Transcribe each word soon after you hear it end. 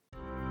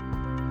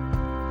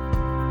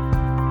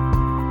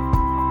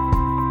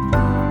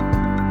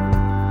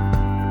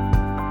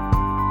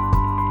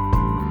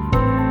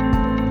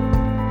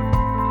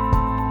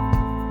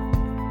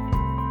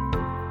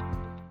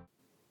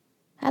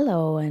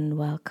Hello and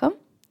welcome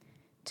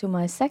to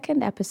my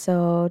second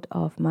episode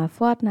of my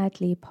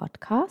fortnightly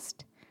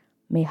podcast,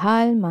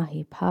 Mehal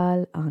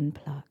Mahipal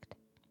Unplugged.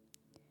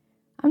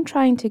 I'm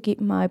trying to keep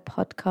my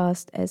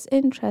podcast as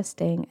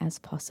interesting as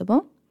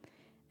possible,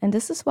 and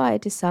this is why I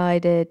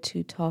decided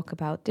to talk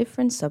about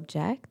different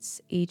subjects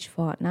each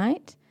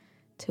fortnight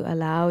to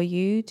allow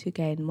you to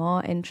gain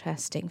more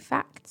interesting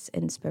facts,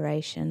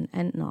 inspiration,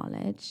 and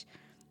knowledge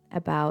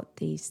about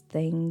these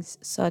things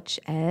such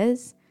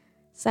as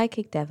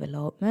psychic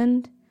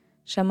development,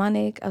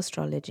 shamanic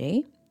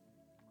astrology,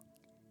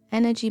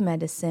 energy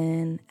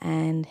medicine,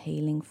 and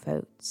healing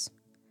foods.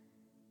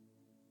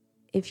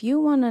 If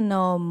you want to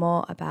know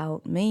more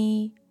about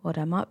me, what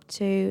I'm up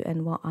to,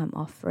 and what I'm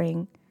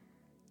offering,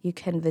 you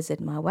can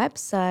visit my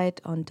website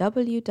on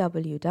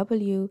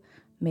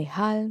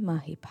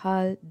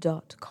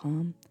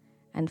www.mehalmahipal.com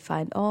and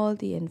find all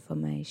the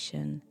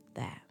information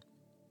there.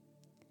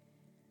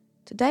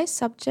 Today's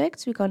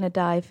subject, we're going to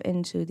dive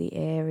into the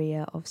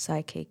area of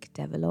psychic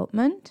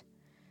development,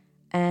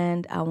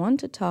 and I want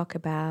to talk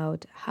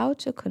about how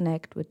to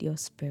connect with your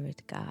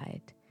spirit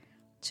guide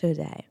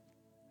today.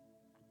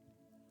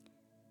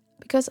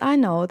 Because I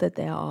know that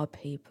there are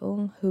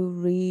people who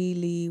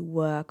really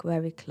work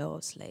very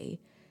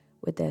closely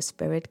with their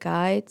spirit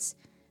guides,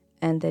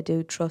 and they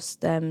do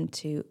trust them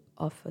to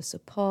offer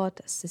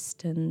support,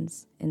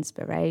 assistance,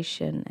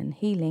 inspiration, and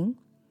healing.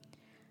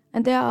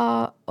 And there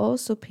are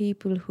also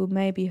people who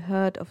maybe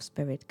heard of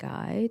spirit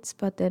guides,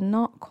 but they're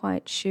not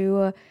quite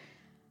sure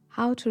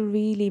how to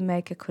really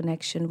make a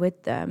connection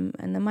with them.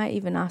 And they might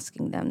even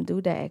asking them, do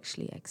they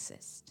actually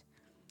exist?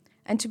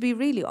 And to be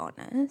really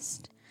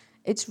honest,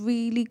 it's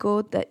really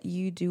good that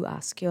you do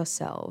ask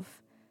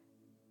yourself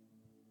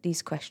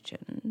these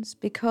questions.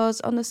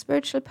 Because on the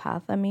spiritual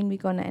path, we're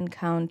going to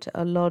encounter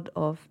a lot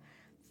of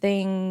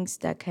things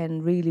that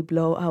can really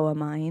blow our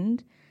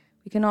mind.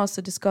 We can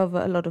also discover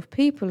a lot of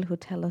people who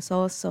tell us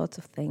all sorts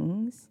of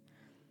things.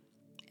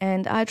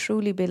 And I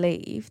truly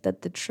believe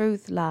that the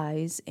truth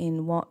lies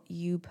in what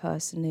you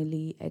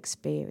personally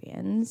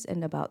experience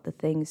and about the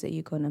things that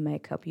you're going to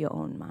make up your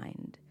own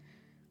mind.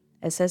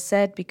 As I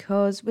said,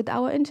 because with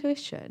our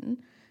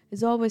intuition,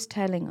 it's always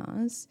telling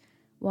us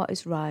what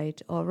is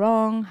right or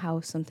wrong,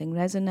 how something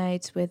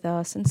resonates with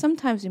us, and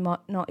sometimes we're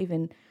not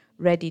even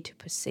ready to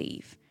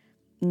perceive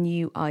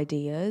new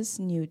ideas,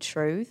 new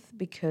truth,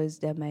 because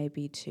they may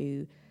be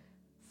too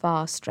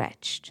far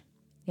stretched.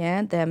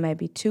 They may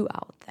be too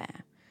out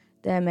there.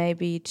 They may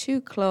be too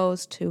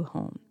close to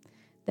home.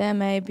 They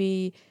may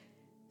be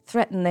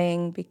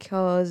threatening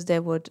because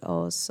they would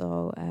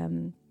also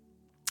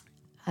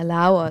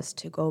allow us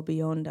to go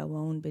beyond our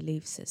own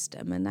belief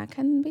system, and that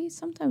can be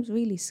sometimes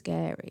really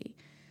scary.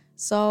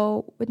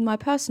 So with my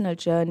personal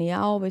journey, I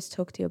always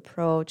took the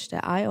approach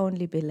that I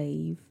only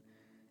believe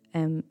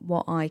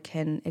what I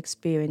can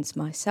experience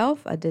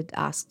myself. I did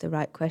ask the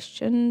right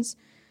questions.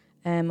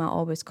 I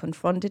always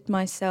confronted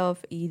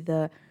myself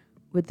either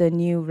with a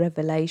new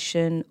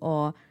revelation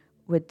or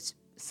with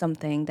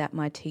something that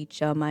my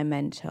teacher, my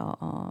mentor,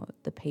 or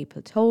the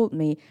people told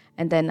me.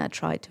 And then I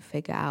tried to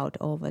figure out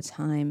over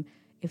time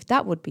if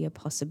that would be a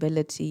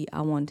possibility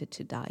I wanted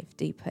to dive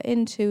deeper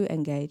into,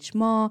 engage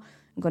more.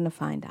 I'm going to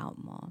find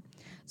out more.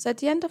 So at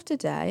the end of the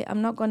day,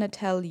 I'm not going to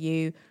tell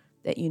you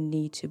that you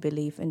need to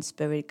believe in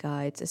spirit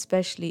guides,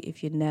 especially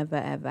if you never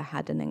ever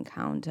had an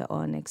encounter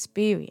or an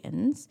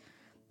experience.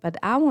 But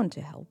I want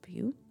to help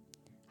you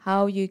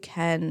how you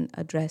can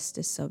address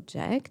this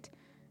subject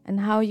and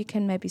how you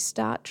can maybe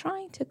start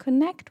trying to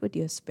connect with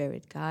your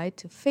spirit guide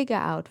to figure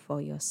out for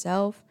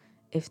yourself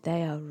if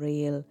they are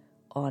real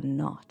or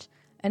not,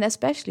 and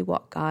especially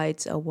what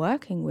guides are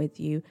working with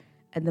you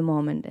at the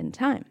moment in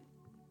time.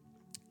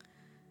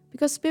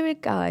 Because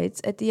spirit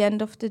guides, at the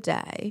end of the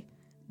day,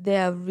 they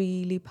are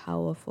really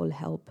powerful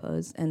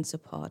helpers and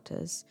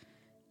supporters,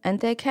 and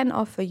they can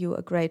offer you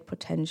a great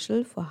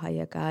potential for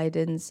higher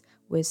guidance,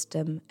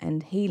 wisdom,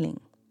 and healing.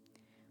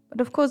 But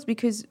of course,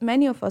 because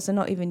many of us are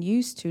not even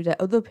used to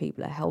that other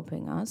people are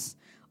helping us,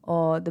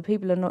 or the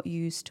people are not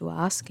used to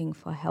asking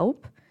for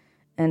help,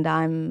 and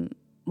I'm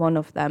one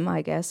of them,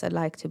 I guess. I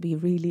like to be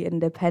really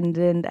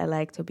independent. I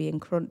like to be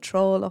in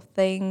control of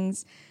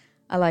things.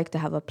 I like to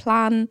have a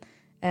plan.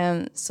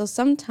 So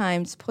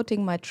sometimes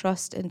putting my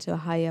trust into a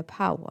higher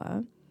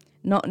power,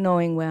 not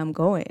knowing where I'm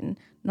going,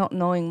 not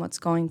knowing what's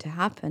going to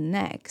happen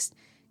next,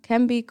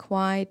 can be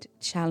quite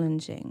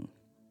challenging.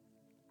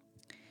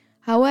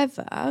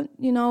 However,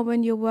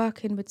 when you're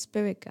working with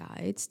spirit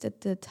guides,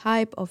 that the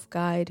type of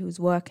guide who's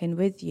working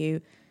with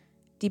you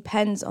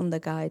depends on the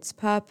guide's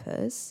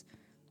purpose.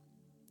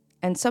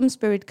 And some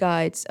spirit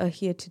guides are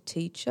here to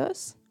teach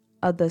us,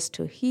 others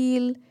to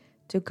heal,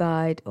 to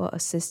guide or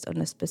assist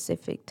on a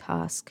specific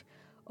task,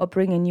 or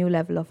bring a new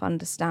level of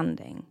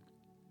understanding.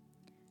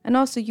 And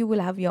also you will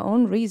have your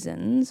own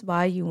reasons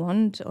why you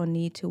want or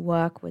need to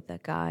work with a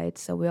guide.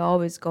 So we're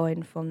always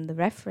going from the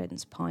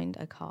reference point,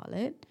 I call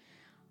it,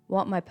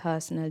 what my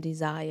personal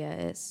desire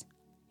is.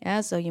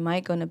 So you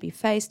might going to be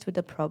faced with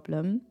a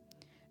problem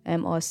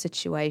or a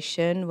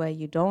situation where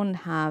you don't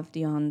have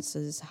the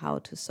answers how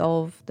to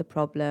solve the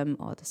problem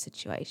or the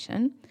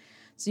situation.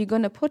 So you're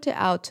going to put it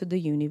out to the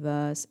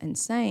universe and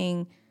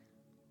saying,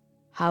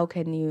 how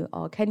can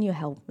you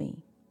help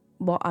me?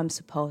 What I'm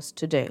supposed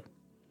to do.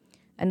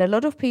 And a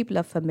lot of people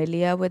are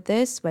familiar with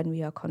this when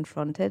we are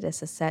confronted,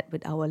 as I said,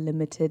 with our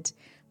limited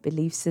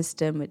belief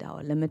system, with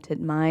our limited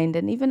mind.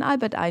 And even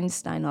Albert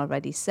Einstein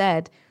already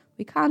said,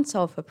 we can't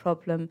solve a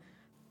problem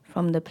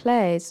from the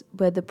place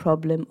where the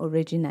problem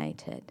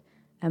originated.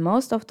 And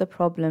most of the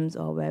problems,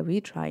 or where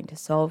we're trying to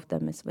solve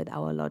them, is with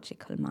our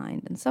logical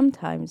mind. And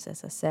sometimes,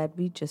 as I said,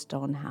 we just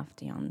don't have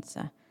the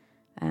answer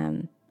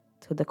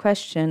to the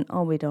question,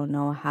 or we don't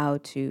know how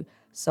to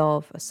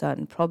solve a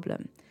certain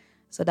problem.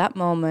 So that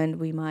moment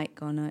we might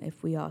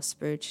if we are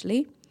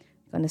spiritually,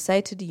 gonna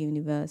say to the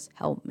universe,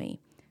 help me.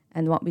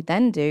 And what we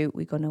then do,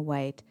 we're gonna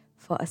wait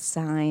for a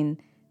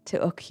sign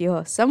to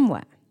occur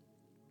somewhere.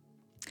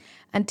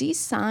 And these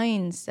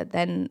signs that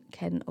then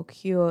can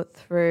occur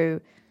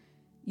through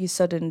you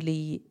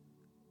suddenly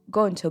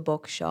go into a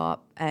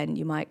bookshop and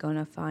you might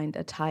gonna find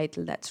a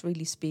title that's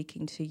really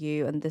speaking to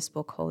you, and this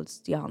book holds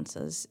the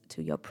answers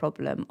to your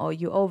problem. Or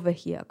you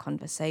overhear a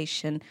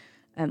conversation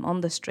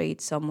on the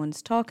street,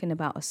 someone's talking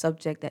about a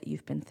subject that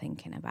you've been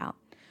thinking about.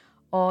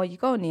 Or you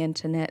go on the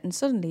internet and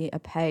suddenly a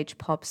page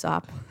pops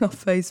up on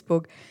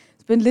Facebook.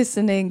 It's been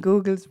listening,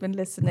 Google's been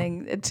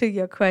listening to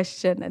your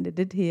question and it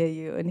did hear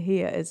you, and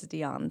here is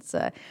the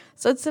answer.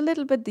 So it's a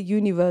little bit, the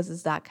universe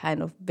is that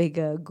kind of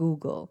bigger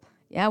Google.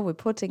 Yeah, we're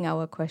putting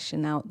our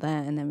question out there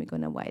and then we're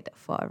going to wait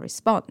for a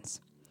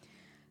response.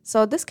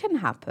 So this can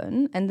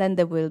happen, and then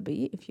there will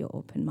be, if you're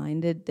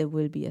open-minded, there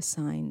will be a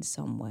sign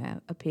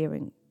somewhere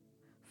appearing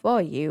for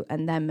you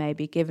and then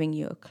maybe giving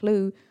you a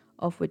clue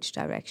of which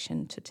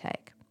direction to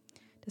take.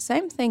 The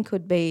same thing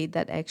could be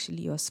that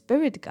actually your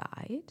spirit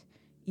guide,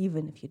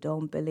 even if you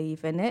don't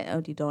believe in it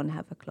or you don't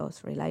have a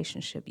close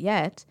relationship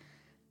yet,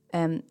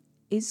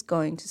 is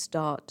going to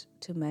start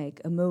to make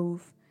a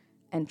move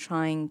and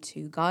trying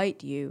to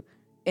guide you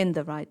in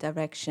the right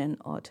direction,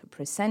 or to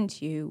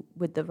present you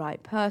with the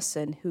right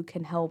person who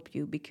can help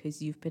you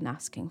because you've been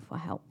asking for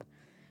help.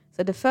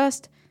 So the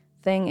first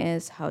thing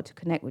is how to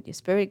connect with your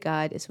spirit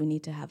guide is we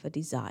need to have a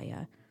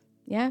desire,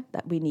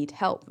 that we need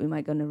help. We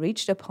might going to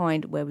reach the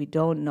point where we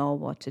don't know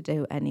what to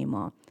do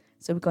anymore.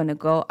 So we're going to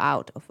go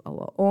out of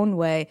our own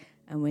way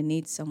and we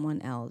need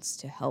someone else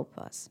to help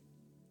us.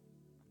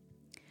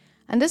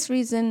 And this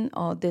reason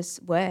or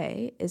this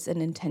way is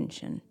an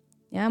intention.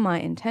 My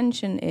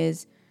intention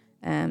is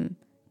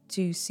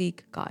to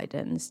seek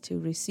guidance, to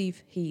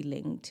receive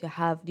healing, to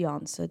have the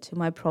answer to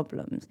my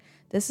problems.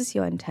 This is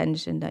your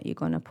intention that you're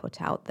going to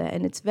put out there.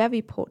 And it's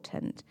very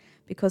potent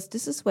because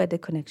this is where the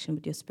connection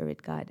with your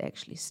spirit guide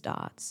actually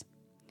starts.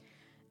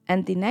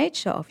 And the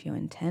nature of your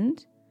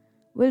intent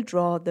will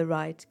draw the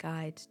right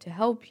guide to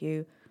help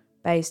you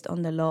based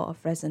on the law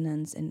of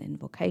resonance in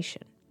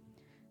invocation.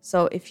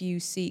 So if you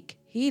seek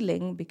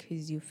healing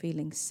because you're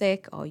feeling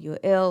sick or you're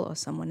ill or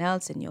someone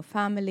else in your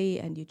family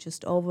and you're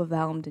just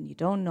overwhelmed and you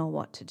don't know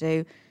what to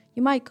do,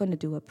 you might going to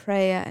do a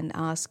prayer and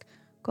ask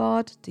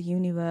God, the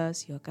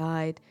universe, your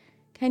guide,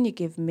 can you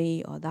give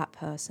me or that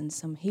person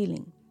some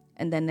healing?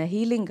 And then the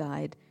healing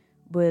guide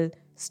will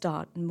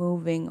start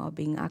moving or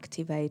being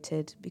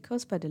activated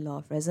because by the law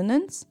of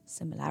resonance,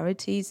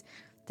 similarities,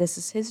 this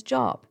is his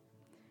job.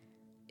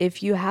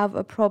 If you have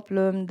a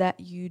problem that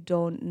you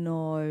don't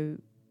know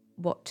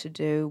what to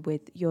do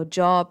with your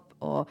job,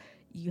 or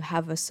you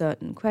have a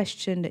certain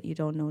question that you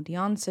don't know the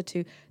answer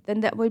to, then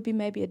that will be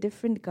maybe a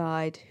different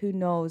guide who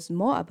knows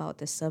more about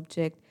the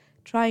subject,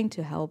 trying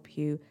to help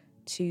you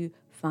to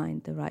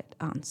find the right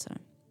answer.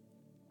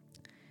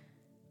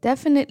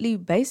 Definitely,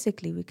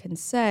 basically, we can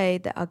say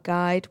that a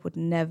guide would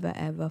never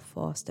ever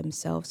force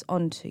themselves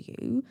onto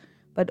you,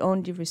 but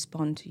only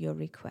respond to your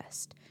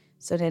request.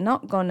 So they're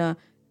not gonna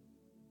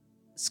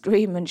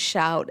scream and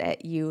shout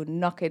at you,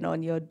 knocking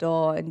on your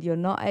door, and you're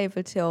not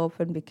able to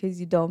open because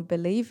you don't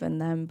believe in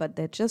them, but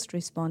they're just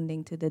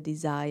responding to the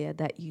desire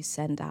that you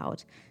send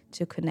out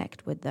to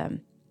connect with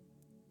them.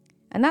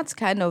 And that's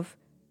kind of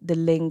the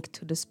link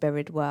to the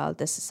spirit world.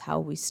 This is how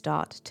we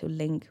start to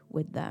link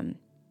with them.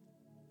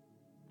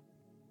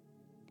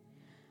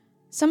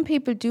 Some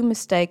people do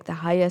mistake the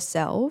higher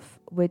self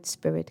with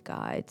spirit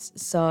guides.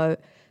 So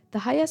the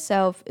higher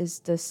self is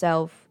the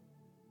self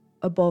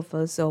above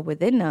us or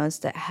within us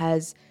that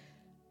has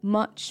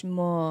much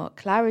more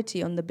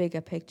clarity on the bigger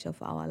picture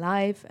of our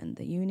life and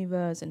the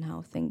universe and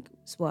how things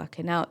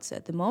working out. So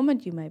at the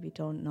moment, you maybe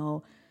don't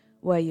know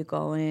where you're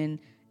going,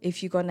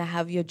 if you're going to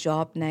have your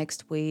job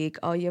next week,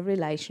 or your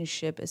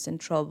relationship is in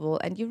trouble,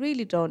 and you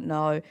really don't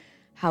know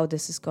how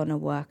this is going to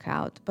work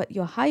out. But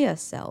your higher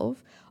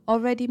self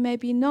already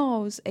maybe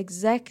knows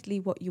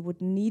exactly what you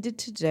would need it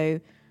to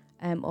do,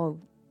 or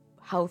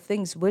how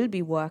things will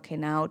be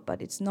working out,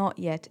 but it's not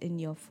yet in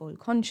your full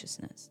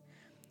consciousness.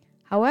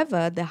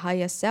 However, the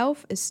higher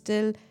self is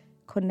still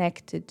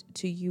connected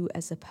to you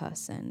as a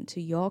person,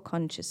 to your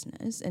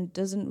consciousness, and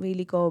doesn't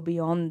really go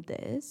beyond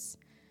this.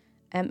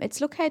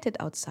 It's located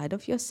outside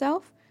of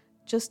yourself,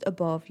 just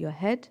above your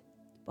head,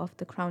 above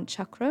the crown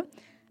chakra.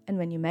 And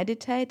when you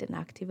meditate and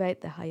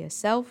activate the higher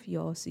self,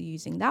 you're also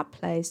using that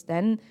place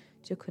then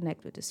to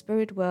connect with the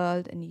spirit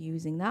world, and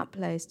using that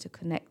place to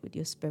connect with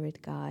your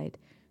spirit guide.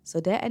 So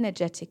they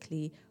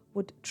energetically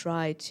would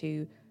try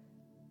to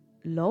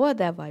lower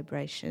their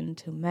vibration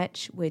to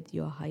match with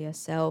your higher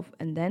self,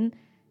 and then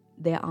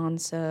their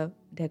answer,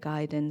 their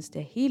guidance,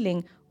 their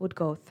healing would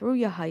go through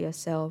your higher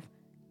self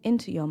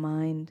into your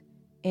mind,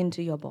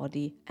 into your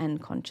body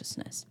and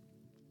consciousness.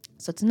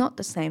 So it's not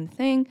the same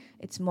thing,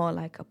 it's more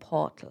like a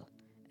portal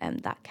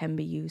that can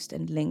be used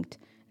and linked,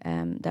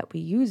 that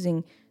we're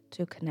using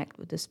to connect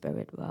with the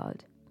spirit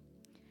world.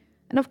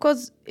 And of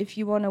course, if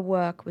you want to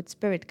work with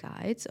spirit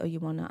guides, or you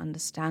want to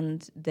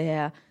understand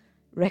their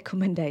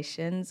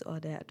recommendations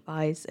or their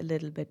advice a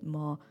little bit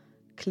more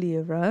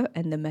clearer,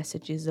 and the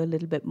message is a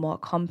little bit more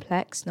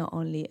complex, not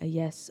only a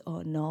yes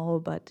or no,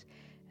 but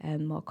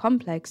more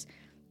complex,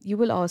 you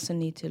will also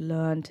need to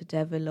learn to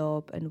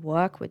develop and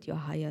work with your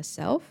higher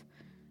self.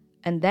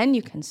 And then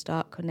you can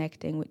start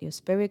connecting with your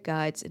spirit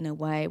guides in a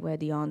way where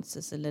the answer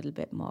is a little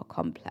bit more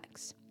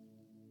complex.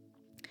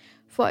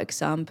 For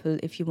example,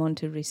 if you want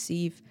to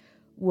receive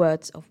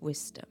words of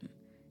wisdom,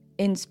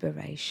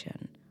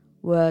 inspiration,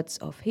 words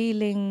of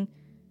healing,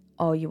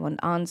 or you want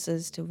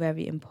answers to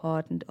very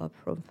important or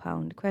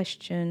profound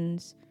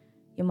questions,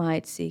 you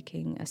might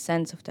seeking a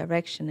sense of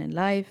direction in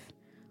life,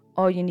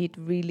 or you need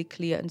really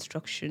clear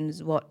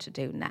instructions what to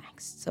do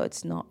next. So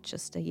it's not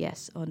just a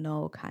yes or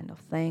no kind of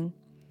thing.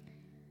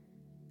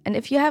 And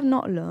if you have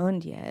not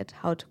learned yet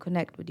how to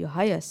connect with your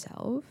higher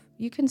self,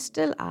 you can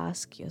still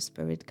ask your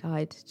spirit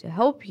guide to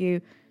help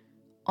you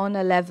on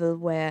a level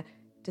where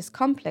this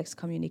complex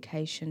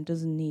communication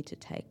doesn't need to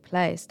take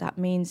place. That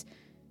means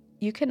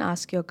you can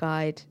ask your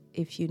guide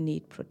if you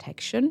need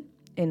protection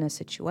in a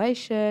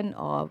situation,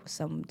 or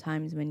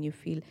sometimes when you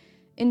feel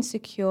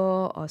insecure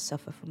or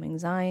suffer from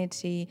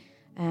anxiety,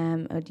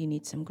 or do you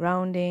need some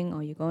grounding,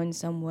 or you're going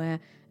somewhere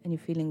and you're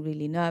feeling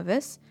really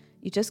nervous.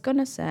 You're just going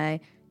to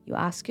say, you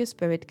ask your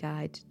spirit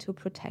guide to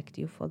protect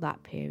you for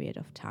that period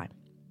of time.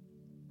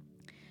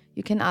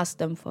 You can ask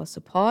them for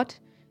support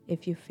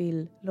if you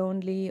feel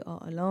lonely or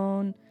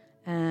alone,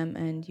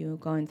 and you're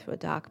going through a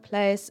dark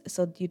place.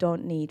 So you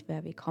don't need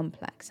very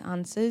complex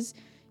answers.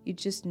 You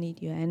just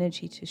need your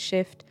energy to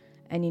shift,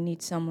 and you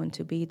need someone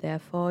to be there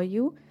for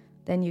you.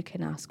 Then you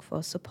can ask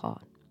for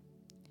support.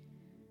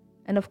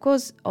 And of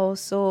course,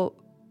 also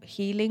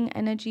healing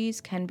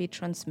energies can be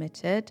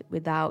transmitted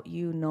without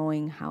you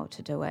knowing how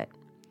to do it.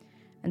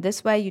 And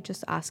this way, you're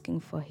just asking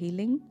for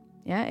healing.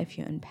 Yeah, if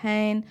you're in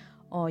pain,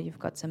 or you've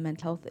got some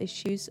mental health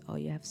issues, or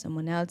you have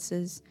someone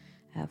else's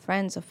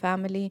friends or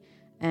family,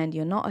 and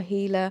you're not a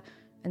healer.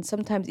 And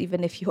sometimes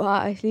even if you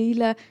are a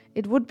healer,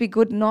 it would be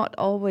good not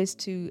always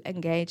to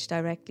engage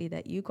directly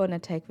that you're going to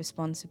take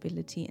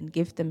responsibility and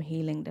give them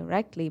healing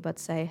directly, but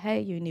say, hey,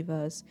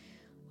 universe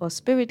or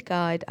spirit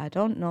guide, I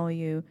don't know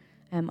you.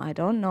 I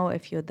don't know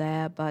if you're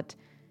there, but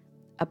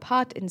a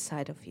part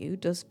inside of you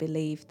does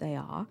believe they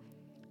are.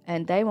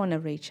 And they want to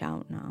reach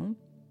out now,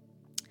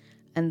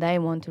 and they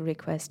want to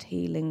request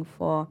healing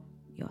for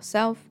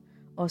yourself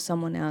or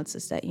someone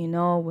else's that you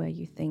know where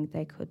you think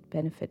they could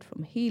benefit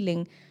from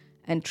healing.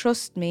 And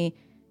trust me,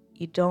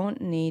 you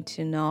don't need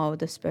to know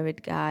the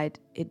spirit guide.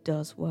 It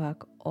does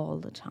work all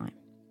the time.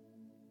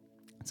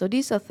 So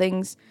these are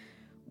things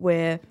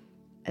where,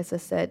 as I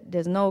said,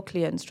 there's no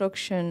clear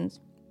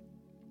instructions.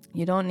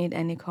 You don't need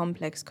any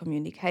complex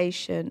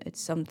communication. It's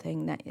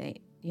something that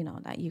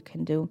that you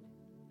can do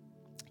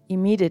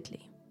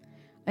immediately.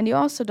 And you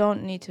also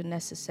don't need to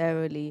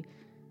necessarily,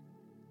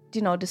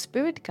 the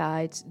spirit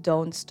guides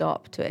don't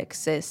stop to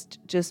exist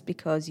just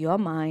because your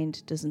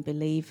mind doesn't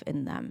believe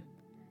in them.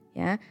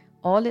 Yeah,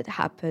 all it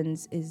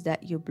happens is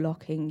that you're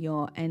blocking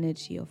your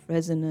energy of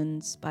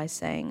resonance by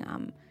saying,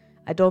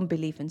 I don't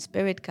believe in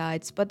spirit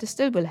guides, but they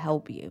still will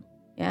help you.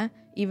 Yeah,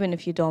 even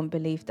if you don't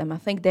believe them. I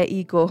think their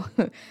ego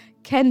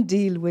can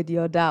deal with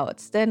your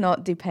doubts. They're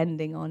not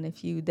depending on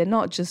they're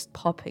not just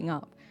popping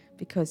up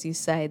because you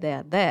say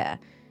they're there.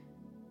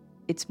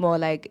 It's more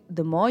like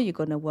the more you're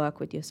going to work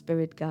with your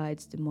spirit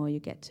guides, the more you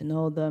get to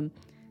know them,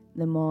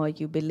 the more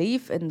you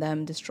believe in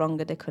them, the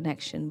stronger the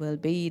connection will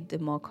be, the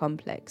more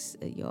complex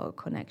your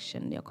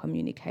connection, your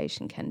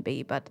communication can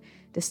be. But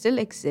they still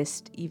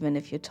exist even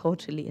if you're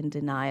totally in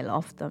denial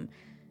of them.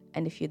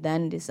 And if you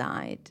then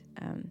decide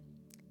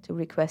to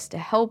request a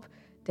help,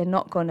 they're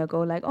not going to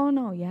go like, oh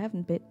no, you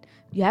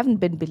haven't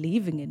been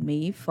believing in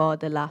me for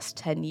the last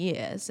 10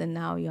 years and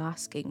now you're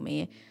asking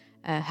me,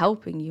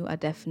 helping you. I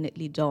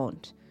definitely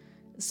don't.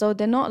 So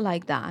they're not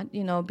like that,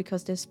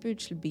 because they're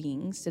spiritual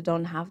beings. They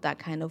don't have that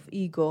kind of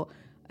ego.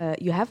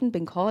 You haven't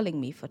been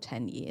calling me for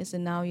 10 years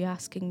and now you're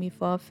asking me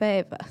for a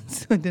favor.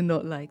 So they're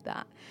not like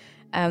that.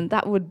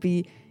 That would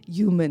be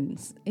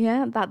humans.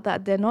 Yeah,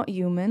 that they're not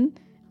human.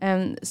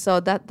 So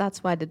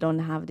that's why they don't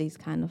have these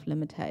kind of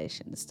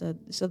limitations.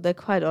 So they're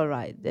quite all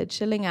right. They're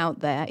chilling out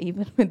there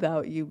even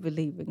without you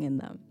believing in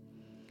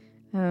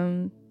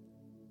them.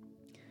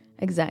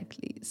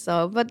 Exactly.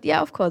 So, but yeah,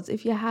 of course,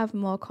 if you have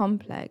more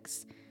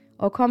complex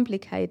or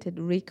complicated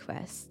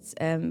requests.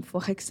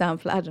 For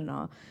example, I don't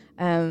know,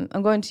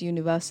 I'm going to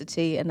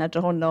university and I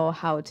don't know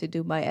how to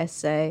do my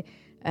essay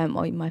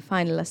or my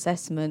final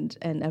assessment,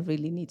 and I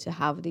really need to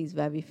have these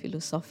very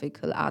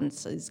philosophical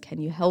answers.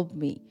 Can you help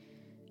me?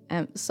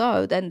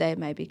 So then they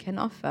maybe can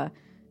offer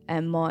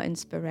more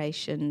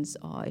inspirations,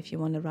 or if you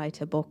want to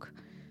write a book,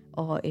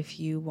 or if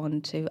you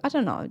want to, I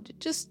don't know,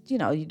 just,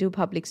 you do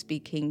public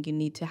speaking, you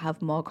need to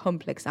have more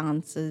complex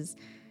answers.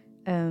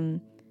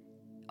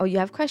 Or you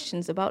have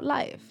questions about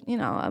life, you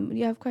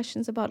have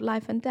questions about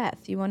life and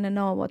death. You want to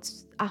know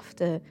what's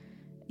after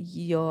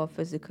your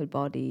physical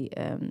body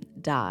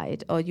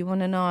died, or you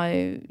want to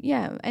know,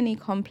 any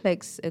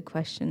complex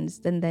questions,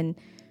 then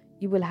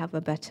you will have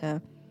a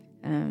better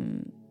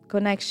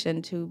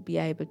connection to be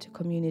able to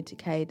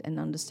communicate and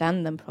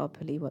understand them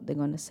properly, what they're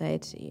going to say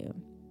to you.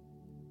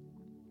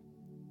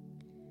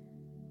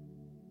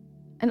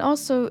 And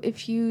also,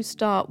 if you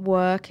start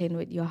working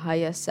with your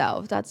higher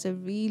self, that's a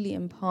really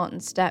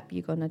important step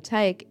you're going to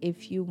take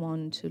if you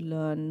want to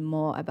learn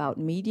more about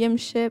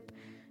mediumship,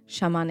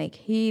 shamanic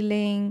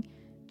healing,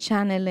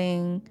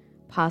 channeling,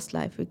 past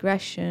life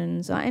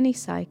regressions, or any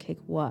psychic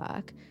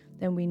work.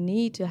 Then we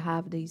need to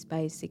have these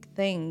basic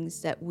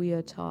things that we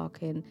are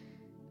talking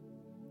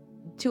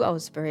to our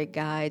spirit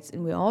guides,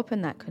 and we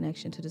open that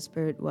connection to the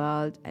spirit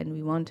world, and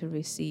we want to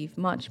receive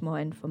much more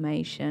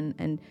information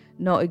and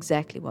know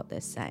exactly what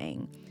they're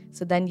saying.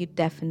 So then you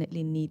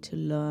definitely need to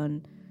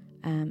learn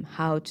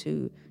how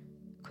to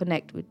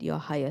connect with your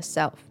higher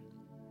self.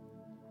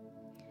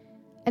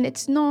 And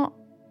it's not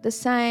the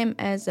same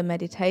as a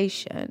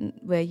meditation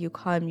where you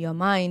calm your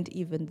mind,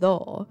 even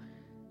though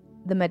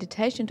the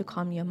meditation to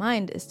calm your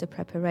mind is the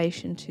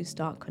preparation to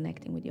start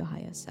connecting with your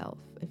higher self,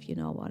 if you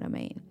know what I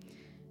mean.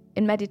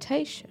 In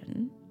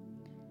meditation,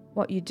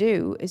 what you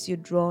do is you're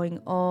drawing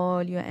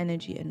all your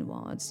energy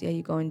inwards.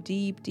 You're going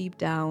deep, deep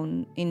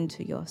down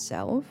into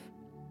yourself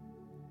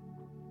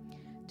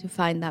to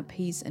find that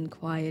peace and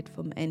quiet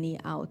from any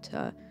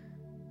outer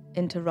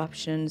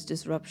interruptions,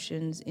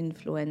 disruptions,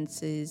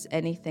 influences,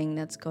 anything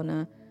that's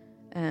gonna,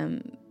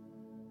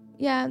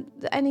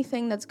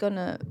 anything that's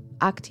gonna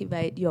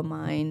activate your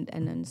mind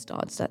and then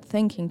starts that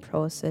thinking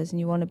process, and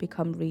you want to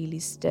become really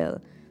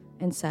still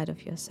inside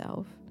of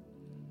yourself.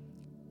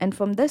 And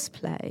from this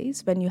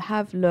place, when you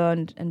have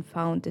learned and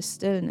found the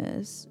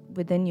stillness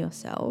within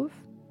yourself,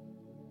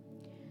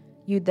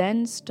 you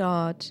then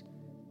start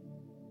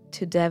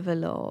to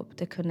develop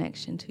the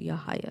connection to your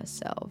higher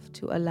self,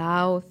 to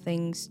allow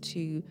things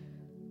to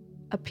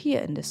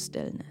appear in this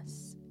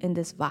stillness, in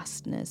this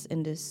vastness,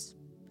 in this,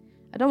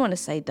 I don't want to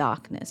say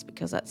darkness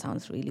because that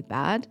sounds really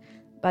bad,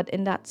 but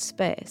in that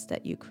space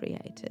that you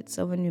created.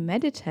 So when we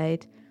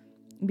meditate,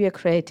 we are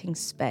creating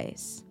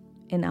space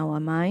in our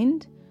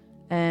mind,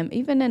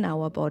 even in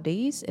our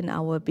bodies, in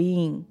our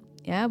being.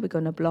 We're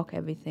going to block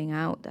everything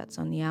out that's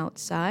on the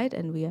outside,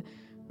 and we are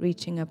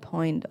reaching a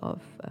point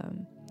of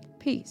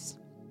peace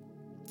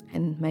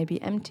and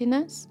maybe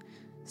emptiness.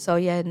 So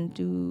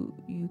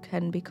you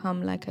can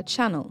become like a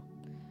channel.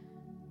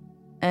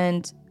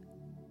 And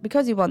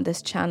because you want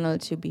this channel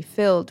to be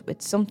filled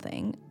with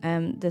something,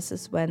 this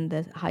is when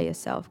the higher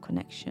self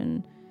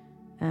connection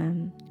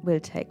will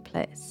take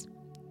place,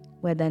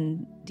 where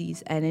then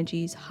these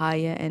energies,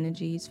 higher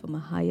energies from a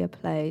higher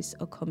place,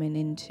 are coming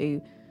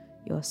into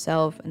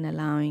yourself and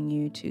allowing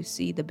you to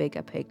see the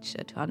bigger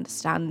picture, to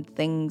understand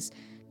things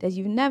that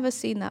you've never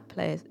seen that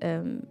place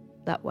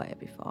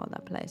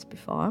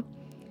before.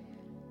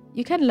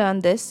 You can learn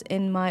this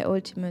in my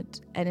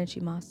Ultimate Energy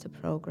Master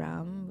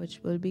Program,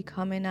 which will be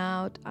coming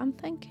out, I'm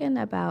thinking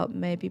about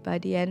maybe by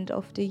the end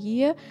of the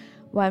year,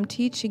 where I'm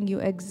teaching you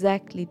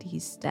exactly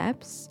these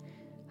steps,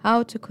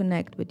 how to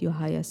connect with your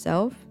higher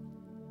self.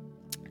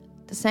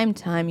 At the same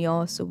time, you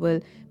also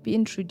will be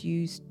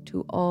introduced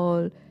to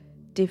all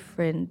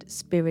different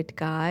spirit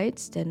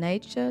guides, their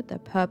nature, their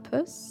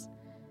purpose,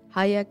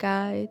 higher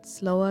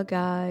guides, lower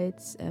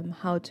guides,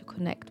 how to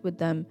connect with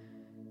them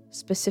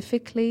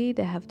specifically.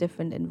 They have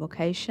different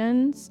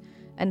invocations,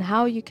 and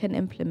how you can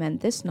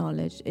implement this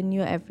knowledge in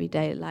your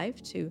everyday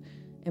life to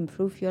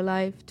improve your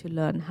life, to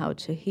learn how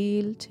to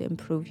heal, to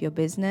improve your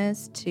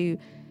business, to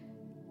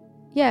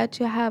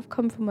have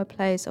come from a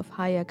place of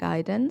higher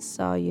guidance,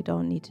 so you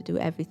don't need to do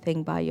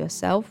everything by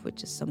yourself,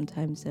 which is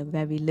sometimes a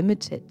very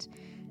limited.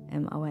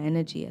 Our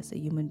energy as a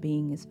human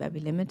being is very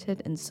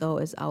limited, and so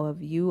is our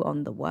view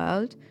on the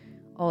world.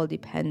 All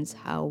depends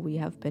how we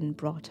have been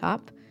brought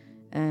up,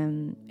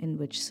 in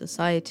which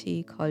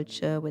society,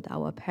 culture, with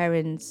our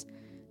parents,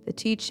 the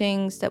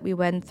teachings that we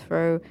went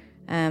through.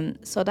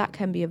 So that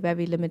can be a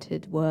very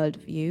limited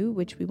worldview,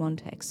 which we want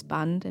to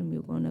expand, and we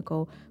want to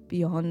go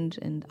beyond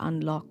and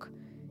unlock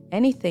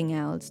anything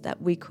else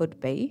that we could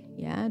be,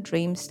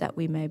 dreams that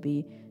we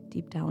maybe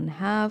deep down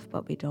have,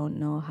 but we don't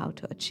know how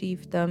to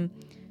achieve them,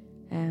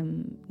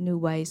 new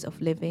ways of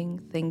living,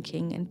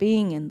 thinking, and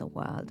being in the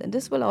world. And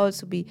this will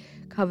also be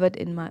covered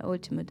in my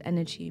Ultimate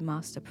Energy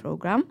Master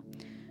Program.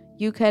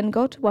 You can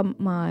go to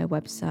my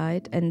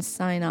website and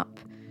sign up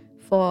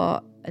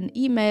for an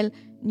email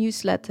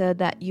newsletter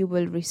that you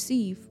will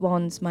receive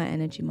once my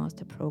Energy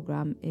Master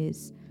program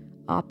is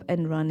up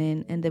and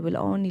running, and there will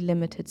only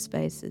limited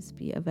spaces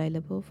be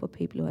available for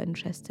people who are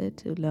interested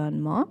to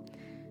learn more.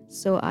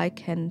 So I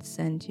can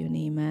send you an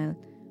email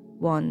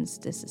once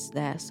this is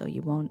there, so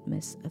you won't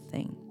miss a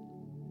thing.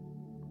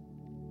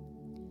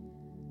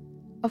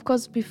 Of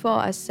course, before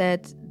I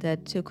said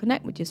that to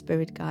connect with your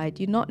spirit guide,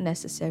 you not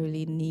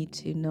necessarily need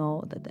to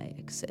know that they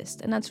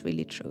exist. And that's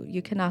really true.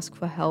 You can ask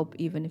for help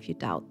even if you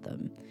doubt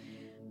them.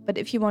 But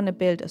if you want to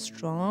build a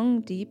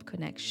strong, deep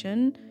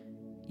connection,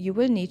 you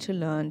will need to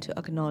learn to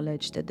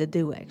acknowledge that they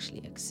do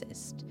actually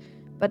exist.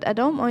 But I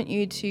don't want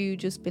you to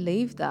just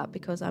believe that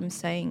because I'm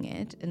saying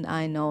it and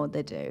I know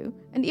they do.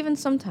 And even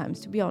sometimes,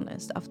 to be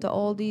honest, after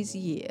all these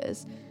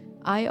years,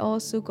 I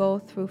also go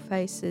through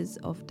phases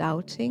of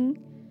doubting,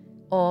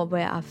 or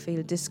where I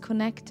feel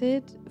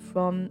disconnected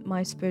from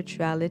my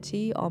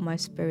spirituality or my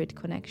spirit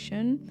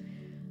connection.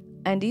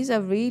 And these are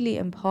really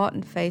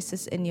important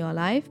phases in your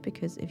life,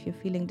 because if you're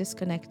feeling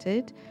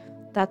disconnected,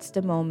 that's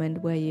the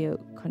moment where your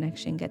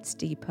connection gets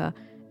deeper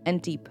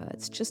and deeper.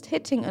 It's just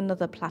hitting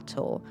another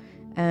plateau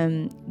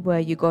where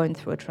you're going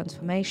through a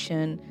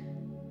transformation,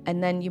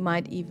 and then you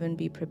might even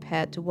be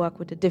prepared to work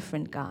with a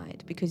different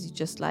guide because you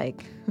just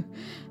like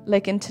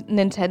in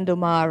Nintendo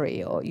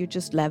Mario, you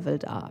just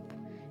leveled up.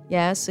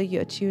 Yeah, so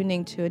you're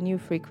tuning to a new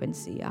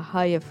frequency, a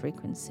higher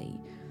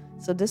frequency.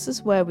 So this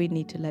is where we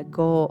need to let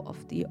go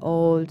of the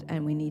old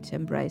and we need to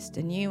embrace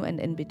the new, and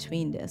in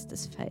between there's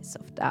this phase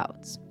of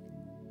doubts.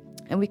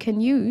 And we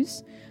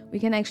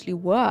can actually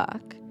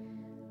work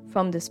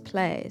from this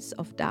place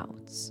of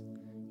doubts.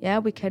 Yeah,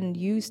 we can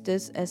use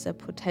this as a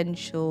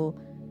potential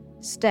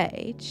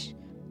stage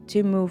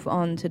to move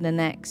on to the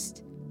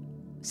next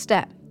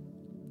step.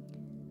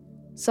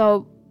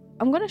 So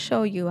I'm going to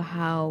show you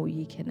how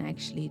you can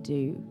actually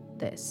do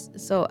this.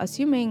 So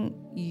assuming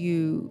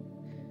you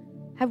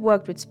have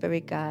worked with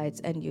spirit guides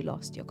and you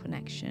lost your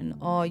connection,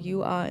 or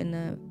you are in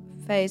a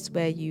phase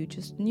where you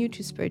just new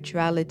to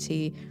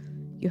spirituality,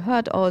 you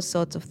heard all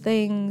sorts of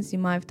things, you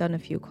might have done a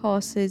few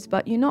courses,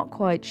 but you're not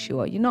quite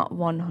sure, you're not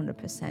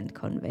 100%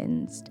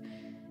 convinced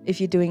if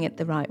you're doing it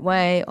the right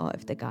way or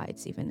if the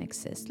guides even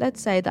exist.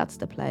 Let's say that's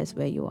the place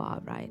where you are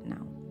right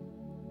now.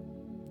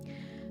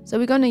 So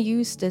we're going to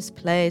use this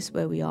place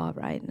where we are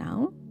right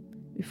now.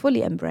 We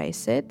fully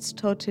embrace it. It's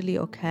totally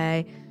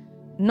okay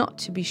not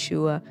to be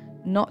sure,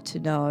 not to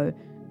know,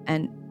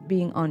 and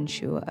being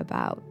unsure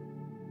about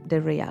the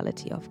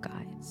reality of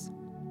guides.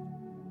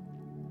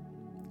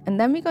 And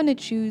then we're going to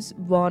choose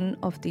one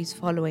of these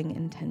following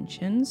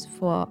intentions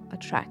for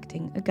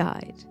attracting a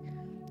guide,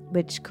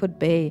 which could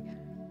be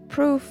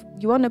proof.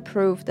 You want to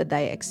prove that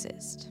they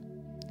exist,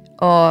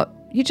 or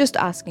you're just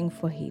asking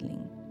for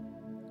healing,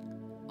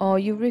 or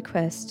you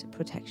request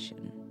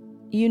protection,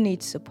 you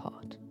need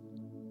support.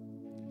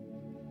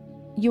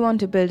 You want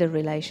to build a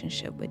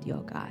relationship with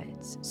your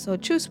guides. So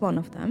choose one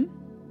of them.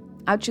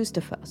 I'll choose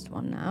the first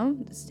one now.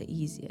 It's the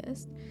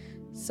easiest.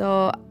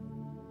 So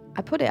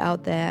I put it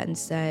out there and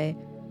say,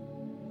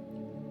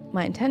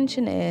 my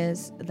intention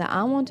is that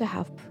I want to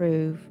have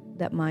proof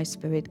that my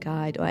spirit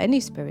guide or any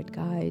spirit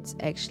guides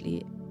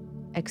actually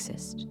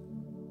exist.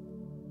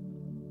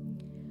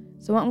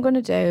 So what I'm going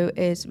to do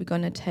is we're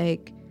going to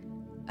take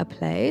a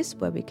place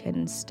where we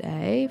can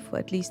stay for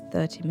at least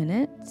 30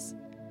 minutes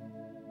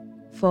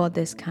for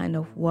this kind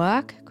of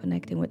work,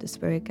 connecting with the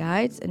spirit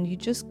guides, and you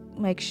just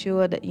make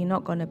sure that you're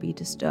not going to be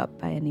disturbed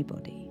by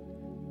anybody.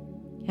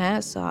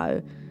 Yeah,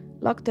 so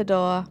lock the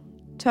door,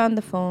 turn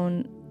the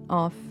phone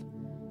off,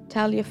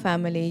 tell your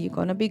family you're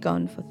going to be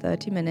gone for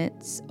 30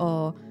 minutes,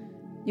 or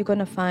you're going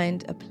to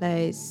find a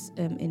place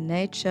in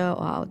nature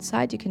or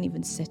outside. You can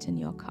even sit in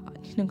your car.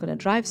 You're not going to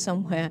drive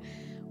somewhere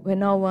where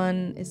no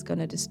one is going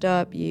to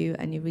disturb you,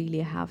 and you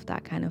really have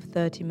that kind of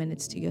 30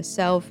 minutes to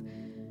yourself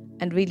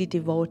and really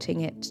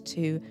devoting it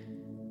to,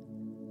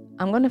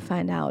 I'm going to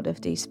find out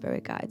if these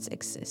spirit guides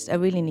exist. I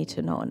really need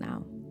to know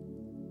now.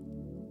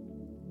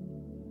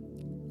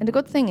 And the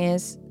good thing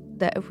is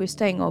that if we're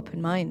staying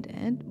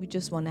open-minded, we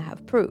just want to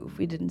have proof.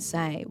 We didn't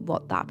say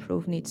what that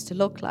proof needs to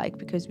look like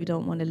because we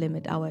don't want to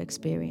limit our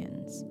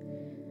experience.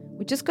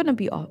 We're just going to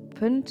be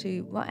open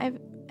to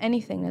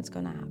anything that's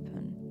going to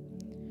happen.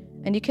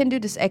 And you can do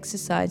this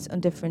exercise on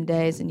different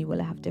days and you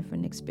will have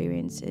different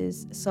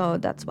experiences. So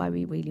that's why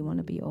we really want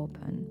to be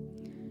open.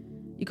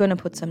 You're going to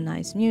put some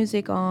nice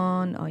music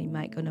on, or you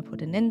might going to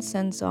put an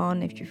incense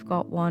on if you've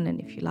got one and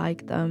if you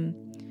like them.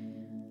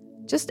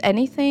 Just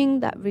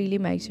anything that really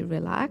makes you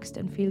relaxed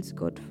and feels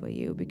good for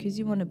you, because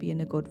you want to be in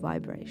a good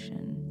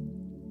vibration.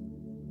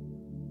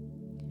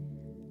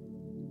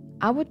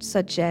 I would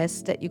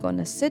suggest that you're going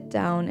to sit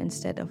down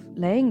instead of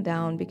laying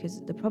down,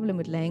 because the problem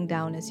with laying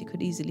down is you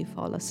could easily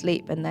fall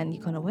asleep and then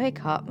you're going to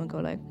wake up and go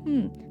like,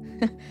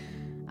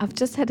 I've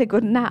just had a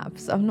good nap,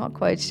 so I'm not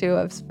quite sure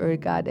if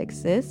spirit guide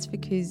exists,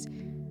 because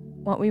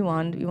what we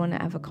want to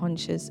have a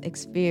conscious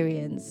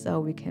experience so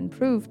we can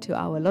prove to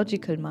our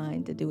logical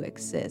mind they do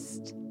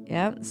exist.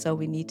 Yeah, so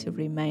we need to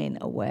remain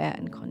aware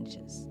and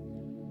conscious.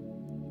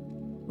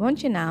 I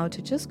want you now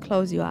to just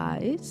close your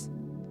eyes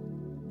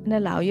and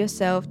allow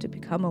yourself to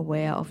become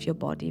aware of your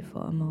body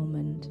for a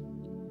moment.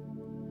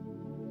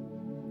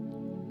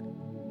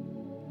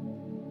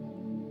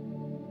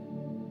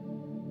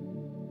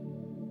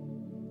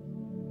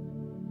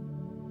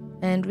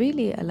 And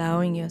really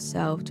allowing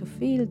yourself to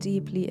feel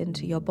deeply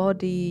into your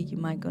body. You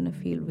might gonna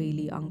feel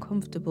really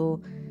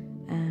uncomfortable.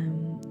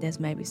 There's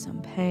maybe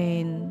some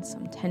pain,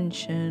 some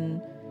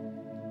tension,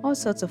 all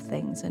sorts of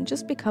things. And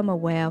just become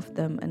aware of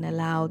them and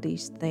allow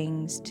these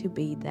things to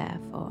be there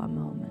for a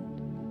moment.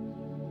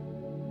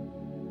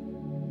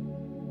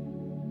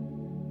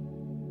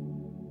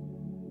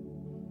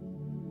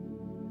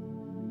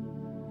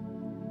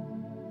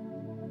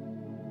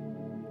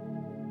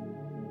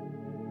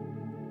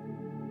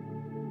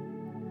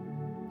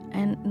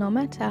 And no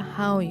matter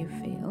how you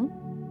feel,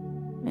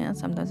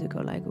 sometimes you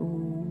go like,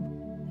 ooh,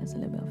 there's a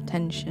little bit of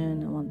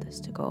tension, I want this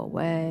to go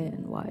away,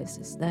 and why is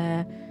this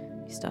there?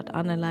 You start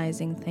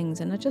analyzing things,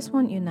 and I just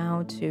want you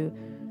now to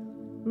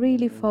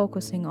really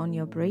focusing on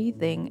your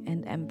breathing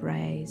and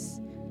embrace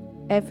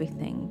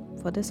everything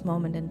for this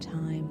moment in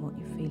time, what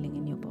you're feeling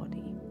in your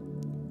body.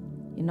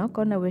 You're not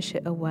going to wish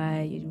it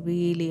away, you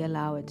really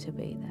allow it to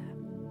be there.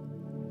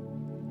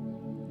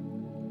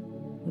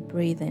 We're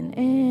breathing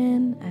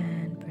in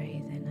and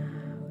breathing out.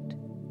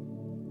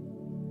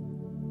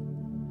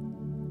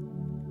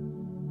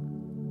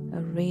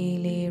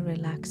 Really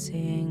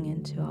relaxing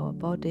into our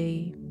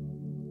body.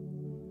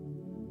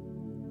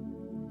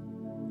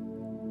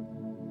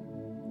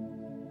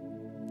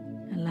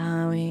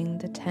 Allowing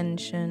the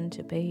tension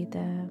to be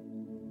there.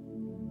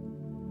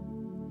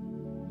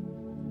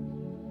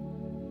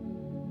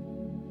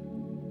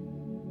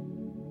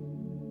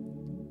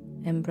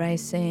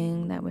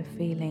 Embracing that we're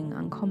feeling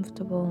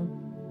uncomfortable.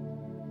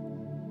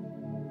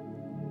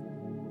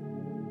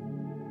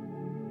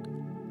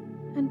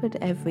 And with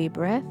every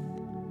breath,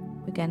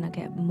 we're gonna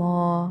get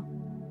more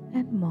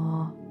and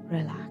more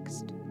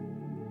relaxed.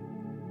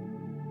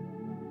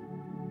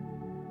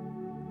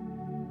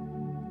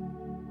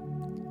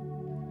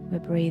 We're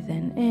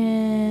breathing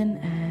in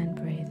and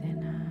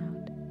breathing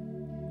out.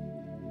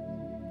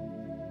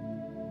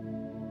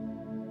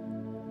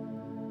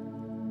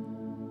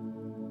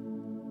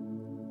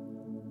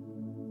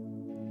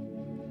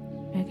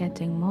 We're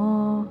getting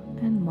more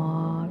and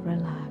more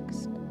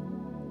relaxed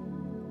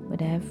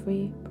with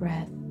every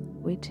breath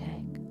we take.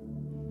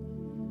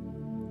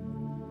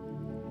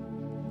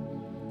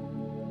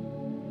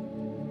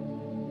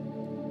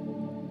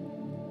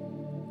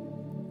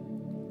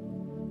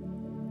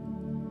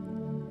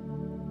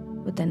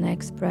 With the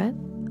next breath,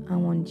 I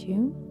want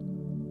you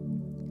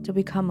to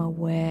become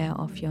aware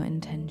of your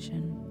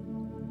intention.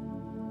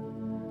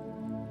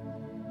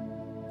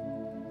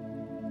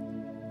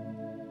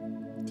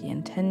 The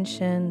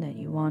intention that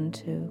you want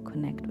to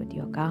connect with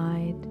your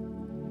guide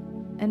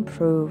and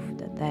prove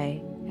that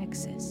they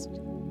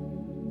exist.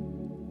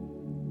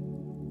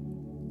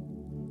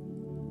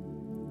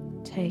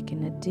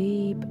 Taking a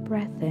deep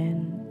breath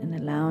in and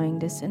allowing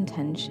this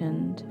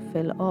intention to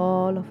fill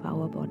all of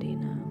our body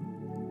now.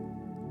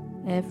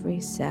 Every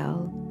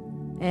cell,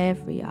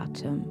 every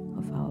atom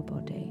of our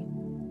body.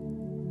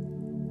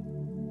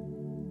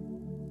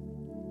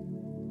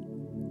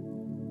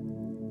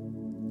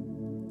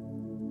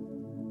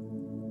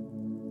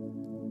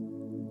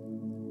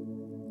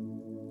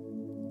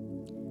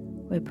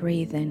 We're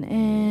breathing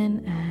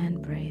in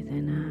and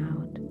breathing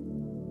out.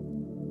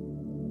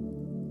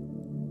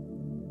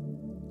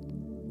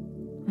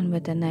 And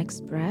with the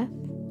next breath,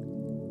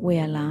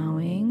 we're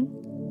allowing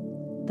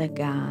the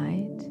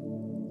guide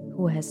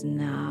who has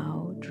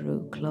now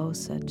drew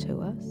closer to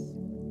us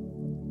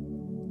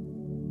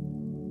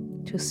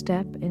to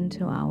step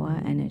into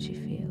our energy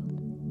field.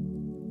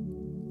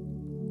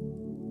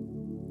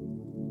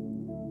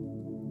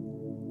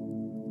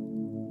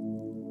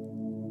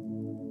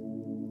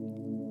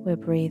 We're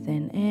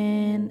breathing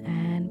in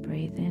and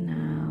breathing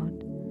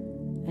out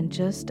and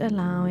just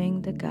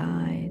allowing the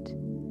guide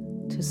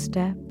to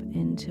step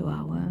into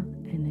our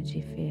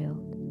energy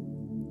field.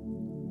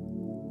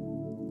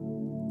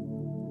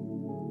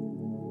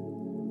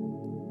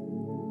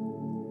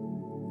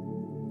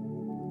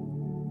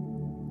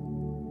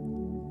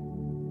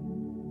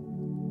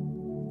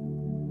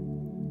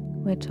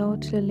 We're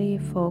totally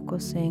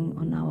focusing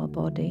on our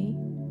body,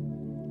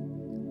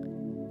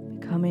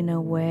 becoming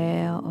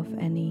aware of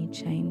any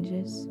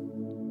changes.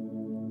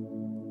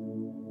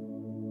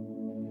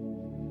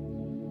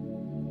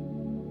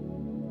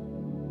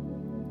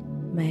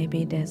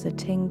 Maybe there's a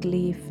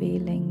tingly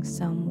feeling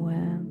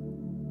somewhere.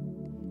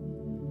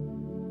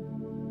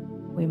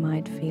 We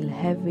might feel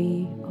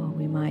heavy or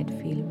we might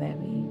feel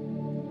very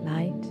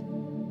light.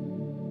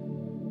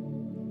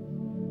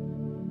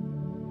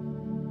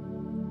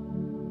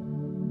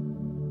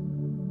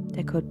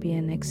 There could be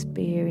an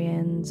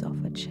experience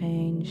of a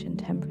change in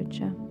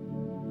temperature.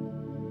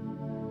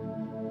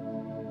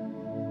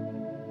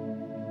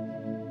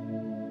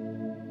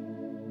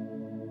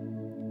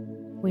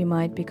 We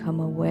might become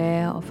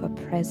aware of a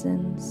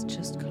presence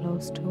just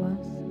close to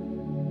us.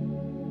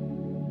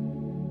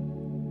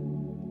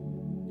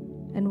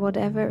 And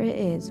whatever it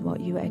is, what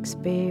you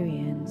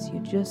experience, you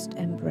just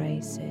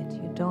embrace it.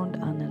 You don't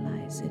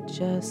analyze it,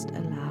 just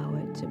allow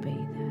it to be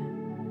there.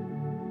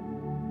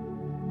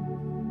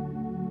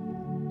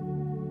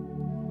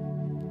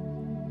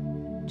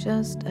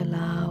 Just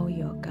allow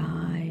your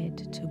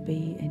guide to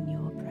be in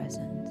your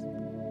presence.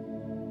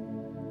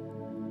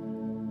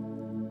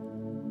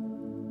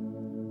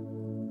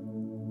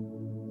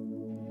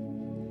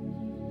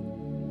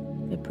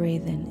 We're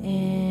breathing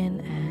in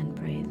and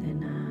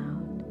breathing out.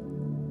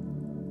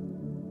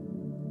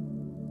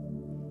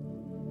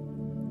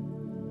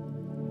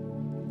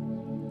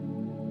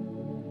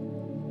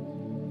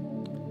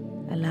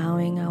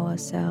 Allowing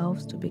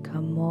ourselves to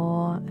become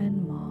more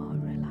and more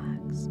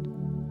relaxed.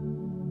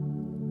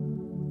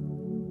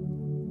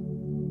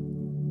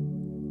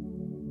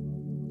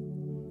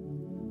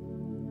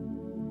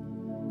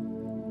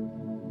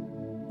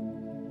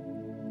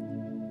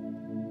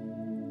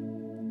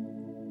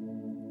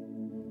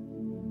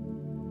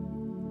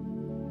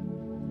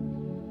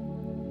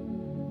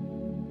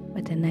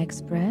 With the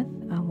next breath,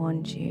 I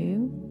want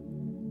you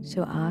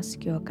to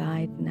ask your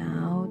guide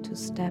now to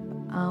step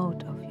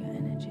out of your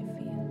energy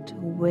field, to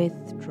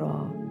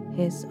withdraw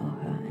his or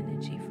her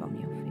energy from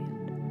your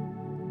field.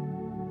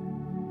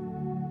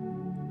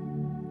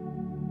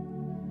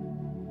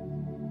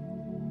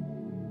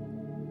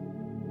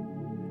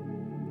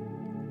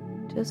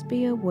 Just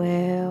be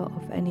aware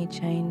of any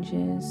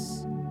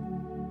changes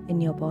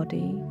in your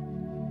body.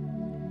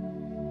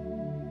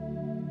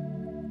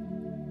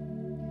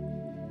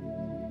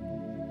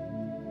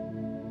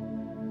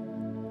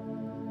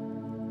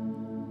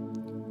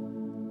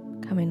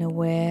 Becoming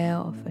aware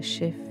of a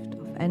shift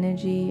of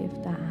energy if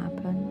that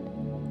happened.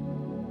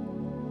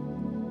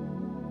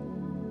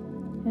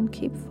 And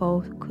keep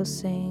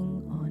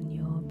focusing on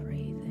your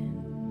breathing.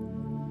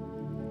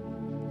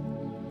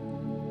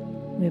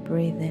 We're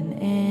breathing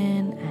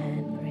in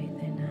and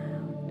breathing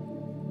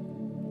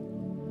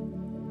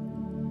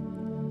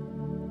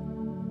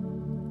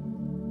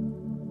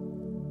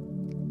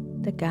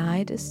out. The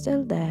guide is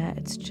still there,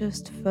 it's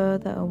just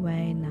further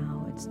away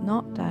now. It's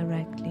not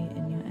directly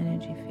in your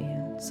energy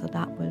field, so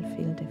that will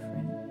feel different.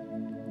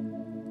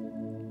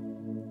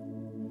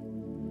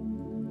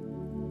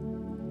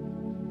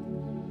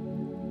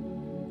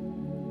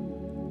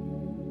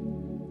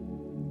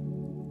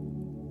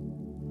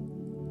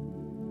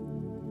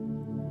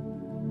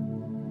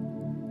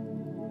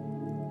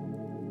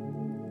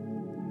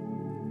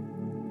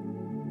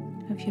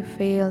 If you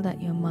feel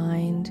that your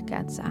mind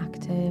gets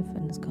active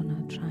and is going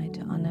to try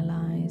to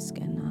analyze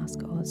and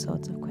ask all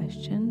sorts of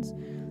questions,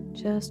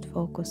 just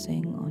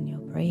focusing on your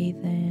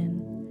breathing,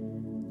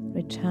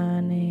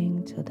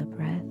 returning to the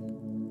breath,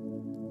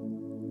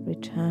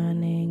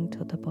 returning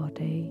to the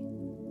body,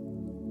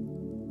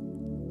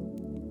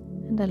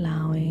 and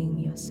allowing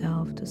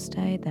yourself to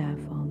stay there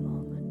for a moment.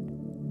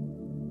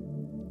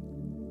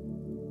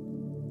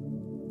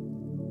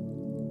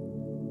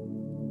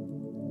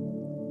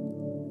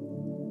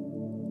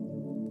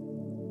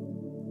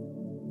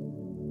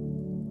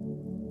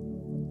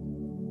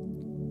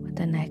 With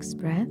the next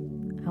breath,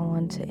 I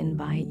want to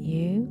invite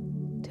you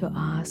to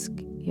ask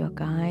your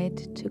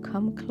guide to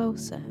come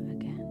closer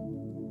again.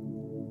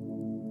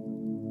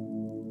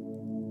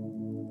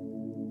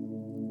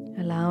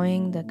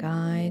 Allowing the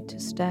guide to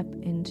step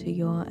into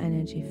your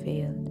energy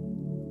field.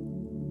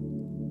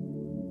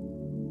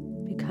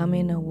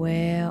 Becoming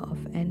aware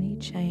of any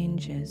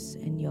changes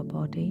in your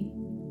body,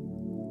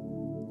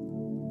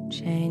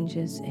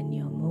 changes in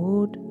your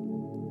mood,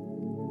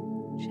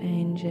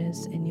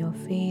 changes in your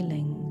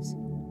feelings.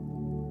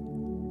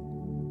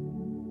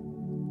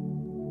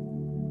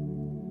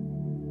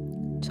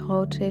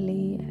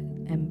 Totally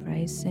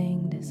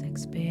embracing this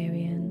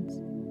experience.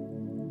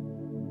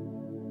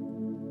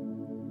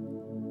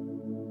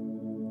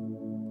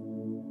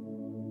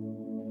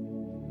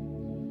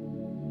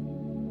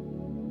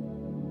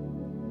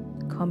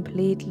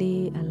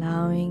 Completely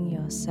allowing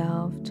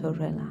yourself to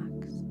relax.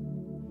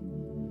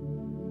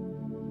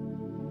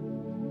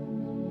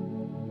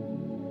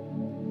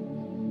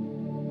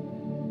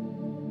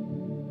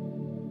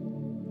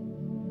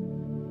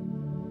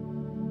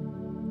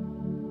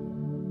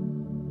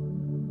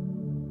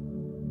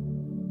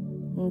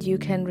 And you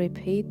can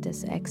repeat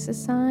this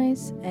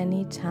exercise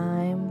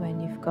anytime when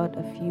you've got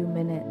a few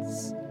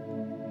minutes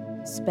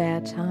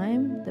spare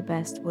time. The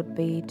best would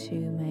be to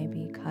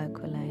maybe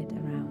calculate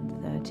around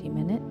 30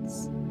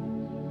 minutes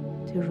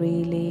to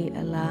really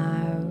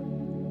allow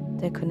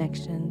the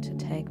connection to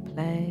take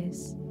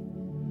place,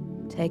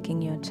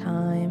 taking your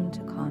time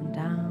to calm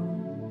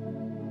down,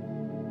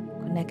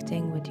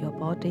 connecting with your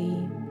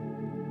body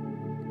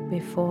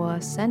before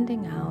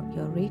sending out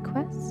your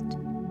request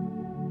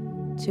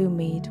to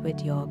meet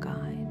with your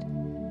guide.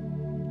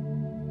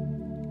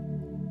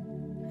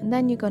 And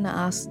then you're going to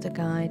ask the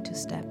guide to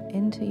step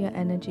into your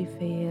energy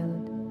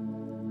field,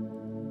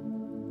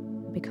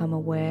 become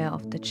aware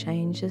of the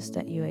changes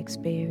that you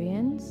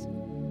experience,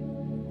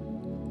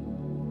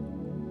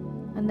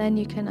 and then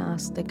you can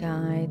ask the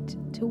guide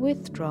to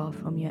withdraw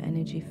from your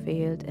energy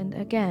field and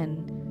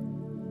again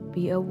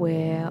Be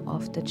aware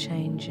of the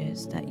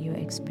changes that you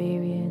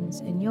experience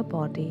in your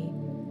body,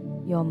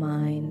 your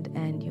mind,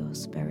 and your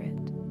spirit.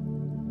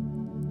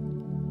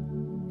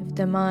 If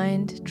the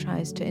mind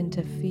tries to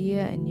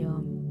interfere in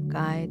your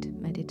guide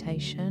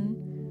meditation,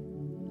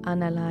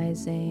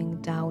 analyzing,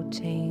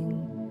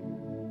 doubting,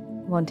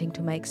 wanting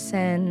to make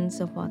sense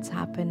of what's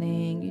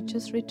happening, you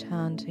just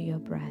return to your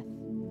breath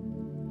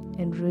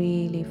and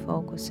really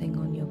focusing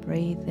on your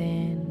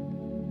breathing,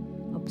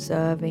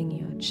 observing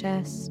your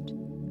chest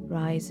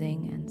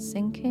rising and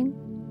sinking,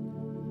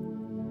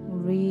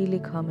 really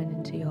coming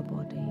into your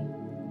body.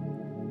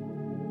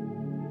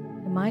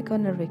 It might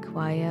gonna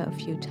require a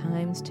few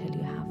times till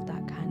you have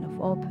that kind of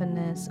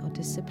openness or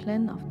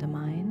discipline of the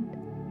mind.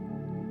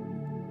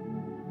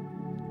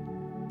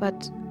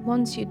 But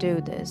once you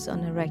do this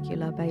on a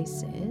regular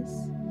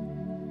basis,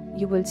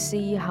 you will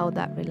see how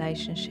that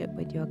relationship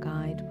with your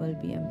guide will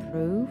be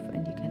improved,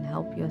 and you can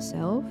help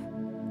yourself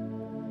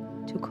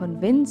to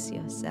convince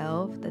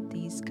yourself that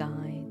these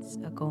guides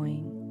are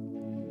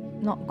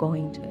not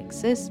going to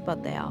exist,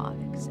 but they are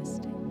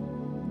existing.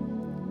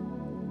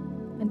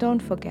 And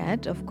don't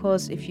forget, of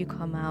course, if you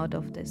come out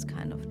of this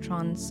kind of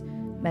trance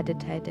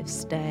meditative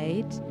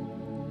state,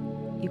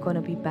 you're going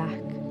to be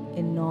back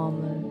in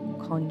normal,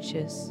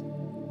 conscious,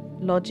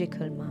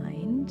 logical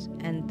mind,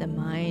 and the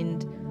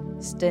mind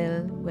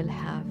still will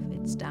have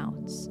its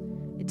doubts.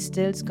 It's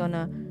still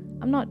gonna,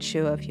 I'm not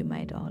sure if you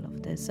made all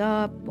of this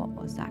up, what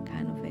was that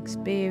kind of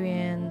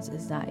experience,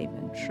 is that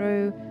even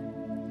true?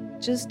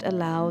 Just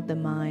allow the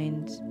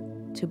mind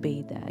to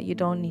be there. You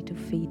don't need to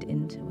feed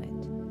into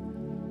it.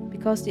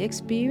 Because the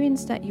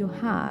experience that you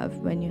have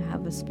when you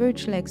have a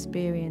spiritual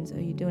experience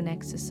or you do an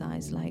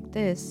exercise like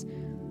this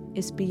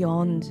is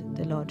beyond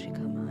the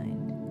logical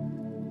mind.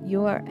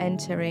 You are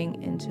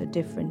entering into a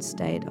different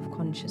state of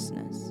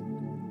consciousness.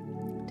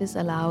 This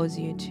allows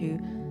you to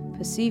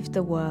perceive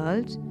the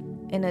world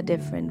in a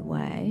different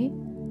way,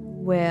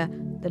 where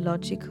the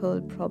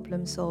logical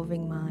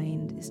problem-solving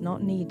mind is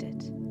not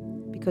needed,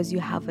 because you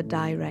have a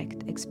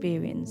direct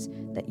experience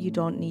that you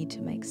don't need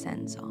to make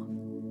sense of.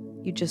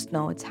 You just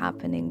know it's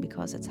happening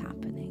because it's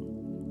happening.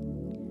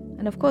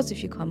 And of course,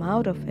 if you come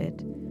out of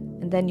it,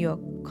 and then you're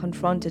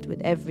confronted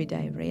with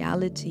everyday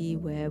reality,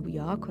 where we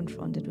are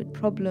confronted with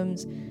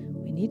problems,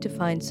 we need to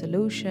find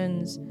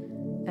solutions,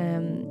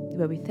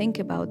 where we think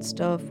about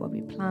stuff, where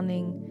we're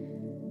planning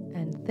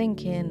and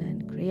thinking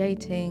and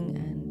creating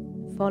and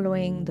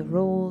following the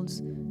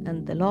rules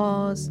and the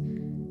laws.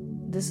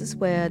 This is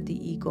where the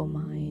ego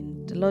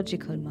mind, the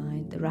logical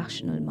mind, the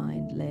rational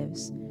mind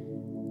lives.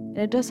 And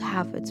it does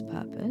have its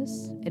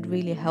purpose. It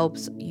really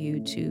helps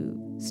you to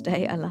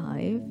stay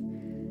alive,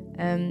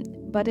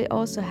 but it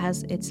also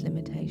has its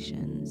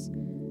limitations.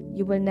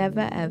 You will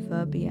never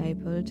ever be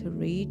able to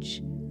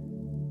reach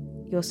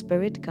your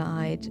spirit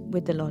guide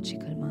with the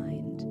logical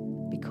mind,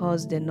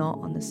 because they're not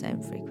on the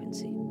same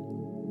frequency.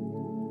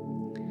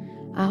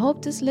 I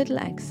hope this little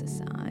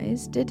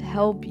exercise did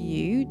help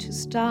you to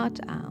start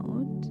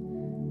out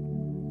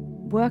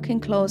working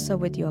closer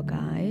with your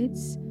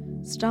guides,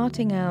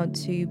 starting out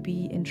to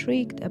be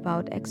intrigued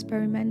about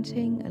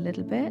experimenting a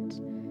little bit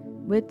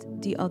with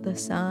the other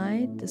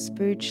side, the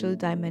spiritual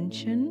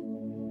dimension.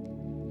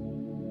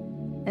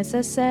 As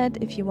I said,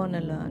 if you want to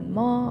learn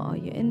more or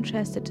you're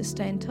interested to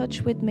stay in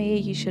touch with me,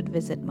 you should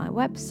visit my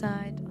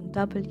website on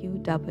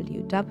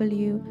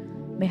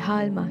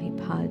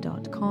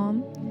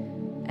www.mehalmahipal.com,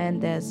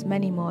 and there's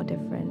many more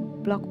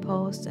different blog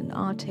posts and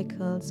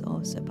articles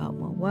also about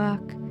my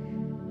work.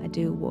 I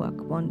do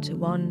work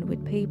one-to-one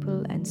with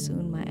people, and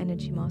soon my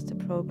Energy Master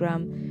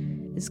program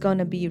is going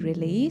to be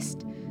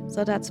released.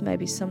 So that's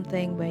maybe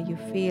something where you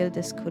feel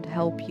this could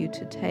help you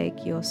to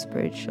take your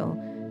spiritual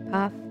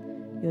path,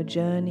 your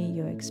journey,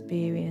 your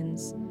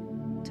experience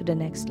to the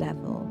next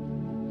level.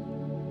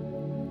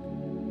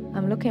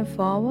 I'm looking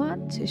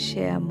forward to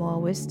share more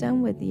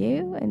wisdom with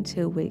you in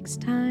 2 weeks'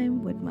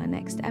 time with my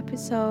next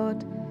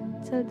episode.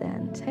 Till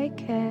then, take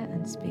care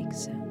and speak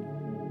soon.